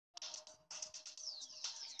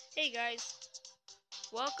Hey guys,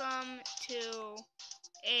 welcome to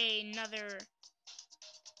another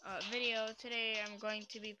video. Today I'm going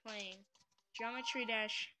to be playing Geometry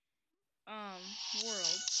Dash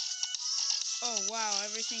World. Oh wow,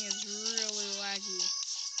 everything is really laggy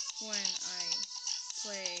when I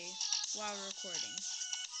play while recording.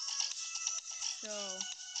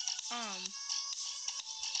 Um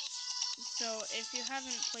so if you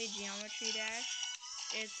haven't played Geometry Dash,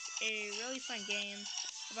 it's a really fun game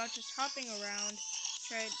about just hopping around,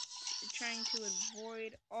 trying to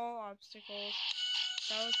avoid all obstacles.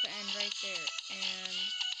 That was the end right there,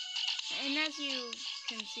 and as you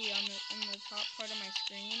can see on the top part of my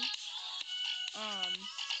screen,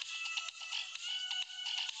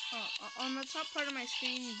 on the top part of my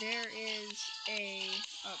screen there is a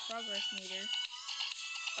progress meter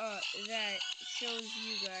that shows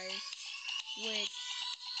you guys which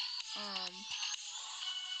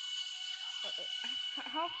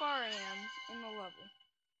how far I am in the level.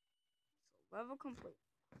 So level complete.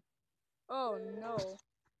 Oh no.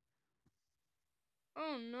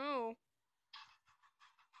 Oh no.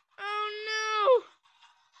 Oh no!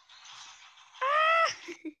 Ah!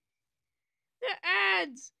 The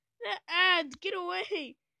ads! The ads! Get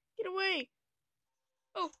away! Get away!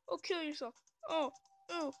 Oh, kill yourself. Oh,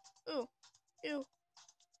 ew, ew, ew,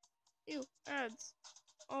 ew, ads.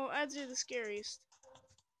 Oh, ads are the scariest.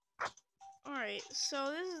 Alright,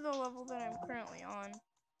 so this is the level that I'm currently on.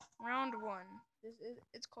 Round 1.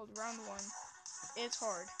 It's called round 1. It's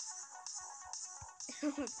hard.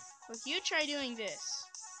 Look, you try doing this.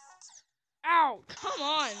 Ow! Come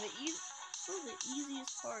on! One of the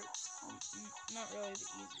easiest parts. Not really the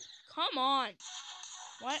easiest. Come on!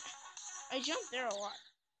 What? I jumped there a lot.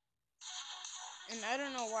 And I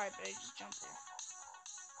don't know why, but I just jumped there.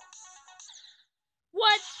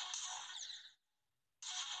 What?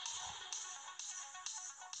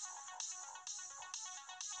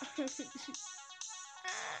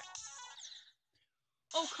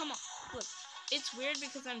 Oh, come on. Look, it's weird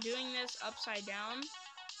because I'm doing this upside down.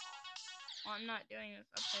 Well, I'm not doing this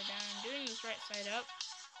upside down. I'm doing this right side up.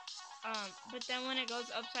 But then when it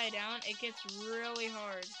goes upside down, it gets really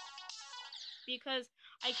hard. Because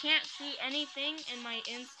I can't see anything, and my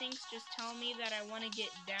instincts just tell me that I want to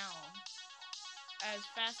get down as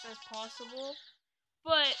fast as possible.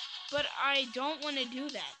 But I don't want to do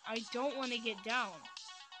that. I don't want to get down.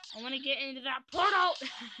 I want to get into that portal!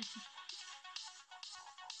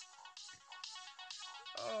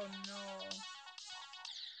 Oh no.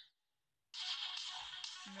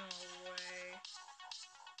 No way.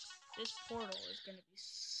 This portal is gonna be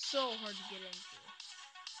so hard to get into.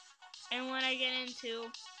 And when I get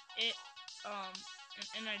into it,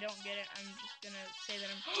 and I don't get it, I'm just gonna say that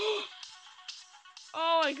I'm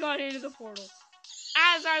oh, I got into the portal.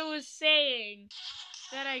 As I was saying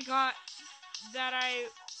that I got that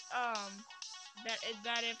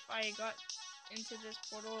that if I got into this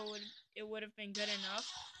portal it would have been good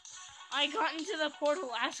enough. I got into the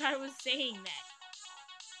portal as I was saying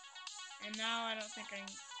that. And now I don't think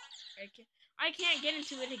I can't get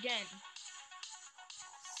into it again.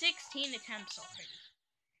 16 attempts already.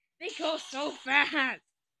 They go so fast.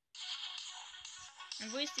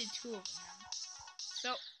 I've wasted 2 of them now.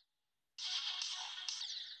 So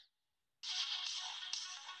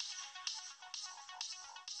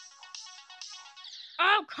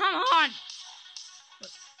oh, come on!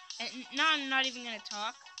 Look, and now I'm not even gonna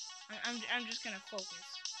talk. I'm just gonna focus.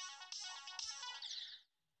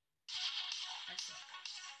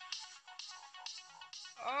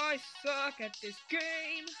 I suck at this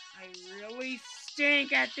game. I really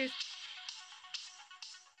stink at this.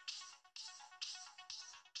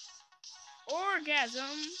 Orgasm.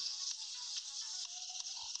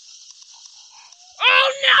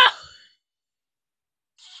 Oh no!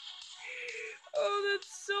 Oh,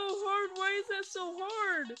 that's so hard. Why is that so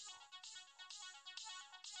hard?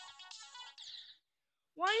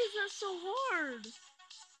 Why is that so hard?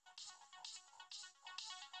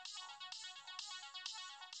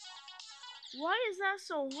 Why is that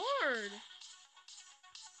so hard?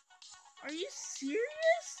 Are you serious?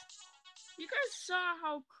 You guys saw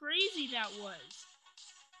how crazy that was.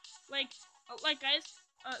 Like guys,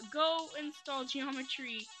 go install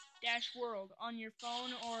Geometry Dash World on your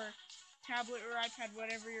phone or tablet or iPad,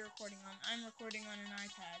 whatever you're recording on. I'm recording on an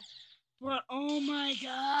iPad. But oh my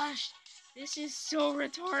gosh, this is so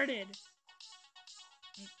retarded.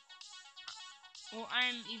 Well,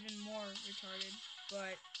 I'm even more retarded,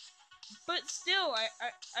 but still,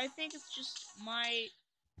 I think it's just my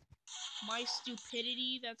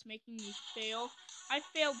stupidity that's making me fail. I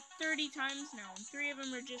failed 30 times now, and 3 of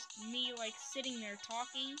them are just me, like, sitting there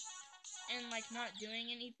talking, and like not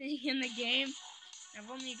doing anything in the game. I've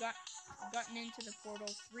only gotten into the portal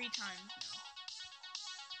 3 times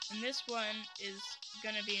now. And this one is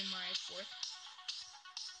gonna be my 4th.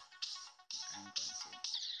 I'm going to.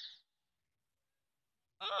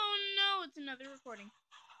 Oh no, it's another recording.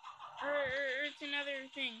 It's another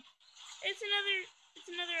thing. It's another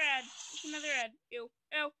ad. It's another ad. Ew.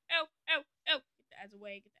 Ew. Ew. Ew. Ew. Get the ads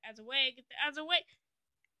away. Get the ads away. Get the ads away.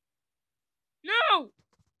 No!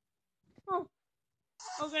 Oh.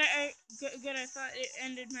 Oh, good. I thought it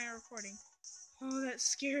ended my recording. Oh, that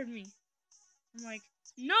scared me. I'm like,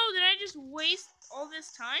 no, did I just waste all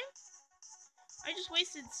this time? I just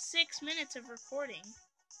wasted 6 minutes of recording.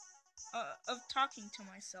 Of talking to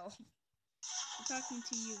myself. Talking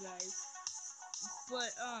to you guys.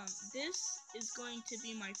 But, this is going to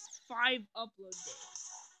be my 5 upload day.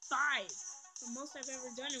 5! The most I've ever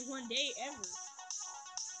done in one day ever.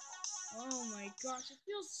 Oh my gosh, it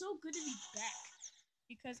feels so good to be back.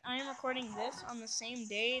 Because I am recording this on the same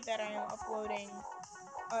day that I am uploading.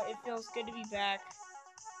 It feels good to be back.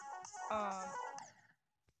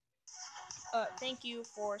 Thank you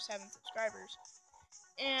for 7 subscribers.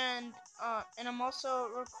 And I'm also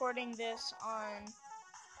recording this on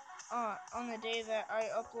the day that I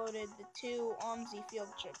uploaded the 2 OMSI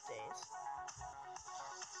field trip days.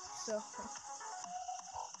 So.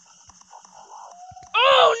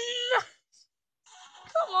 Oh no!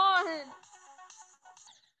 Come on!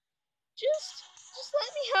 Just let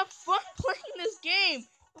me have fun playing this game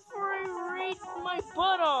before I read my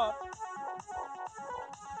butt off.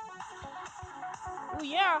 Oh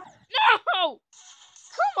yeah. No!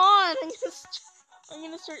 Come on! I'm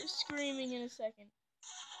gonna start screaming in a second.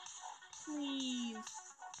 Please.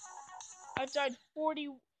 I've died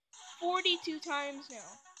 42 times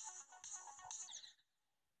now.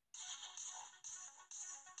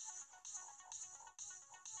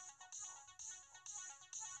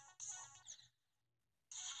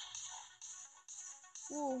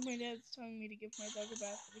 Ooh, my dad's telling me to give my dog a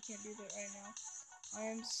bath, but I can't do that right now. I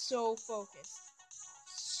am so focused.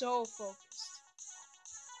 So focused.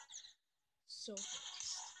 So focused.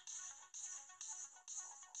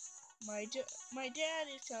 My dad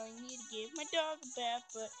is telling me to give my dog a bath,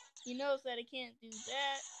 but he knows that I can't do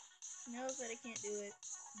that. He knows that I can't do it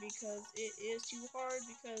because it is too hard,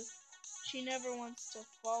 because she never wants to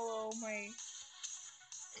follow my...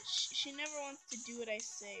 She never wants to do what I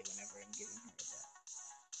say whenever I'm giving her a bath.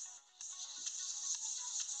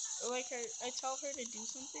 Like, I tell her to do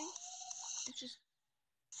something, it's just...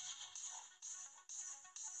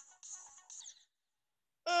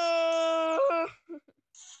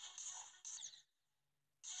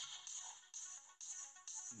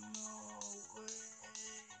 No way.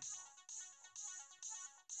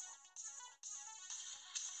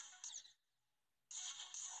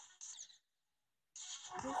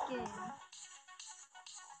 This game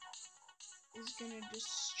is gonna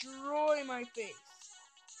destroy my face.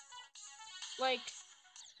 Like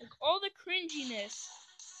all the cringiness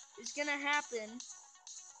is gonna happen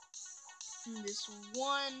in this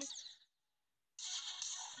one.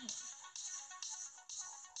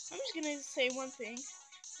 I'm just gonna say one thing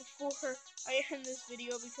before I end this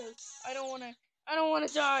video, because I don't wanna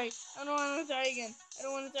die. I don't wanna die again. I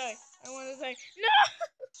don't wanna die. I don't wanna die. No!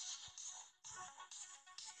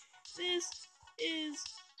 This is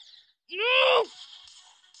no.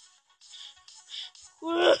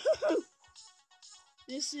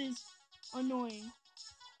 This is annoying.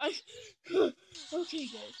 Okay,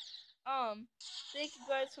 guys. Thank you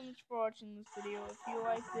guys so much for watching this video. If you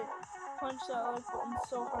liked it, punch that like button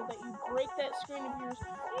so hard that you break that screen of yours. No,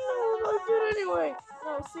 I did anyway. No,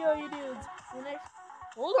 see how you dudes.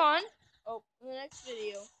 Hold on. Oh, in the next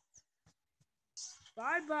video.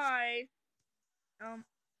 Bye bye.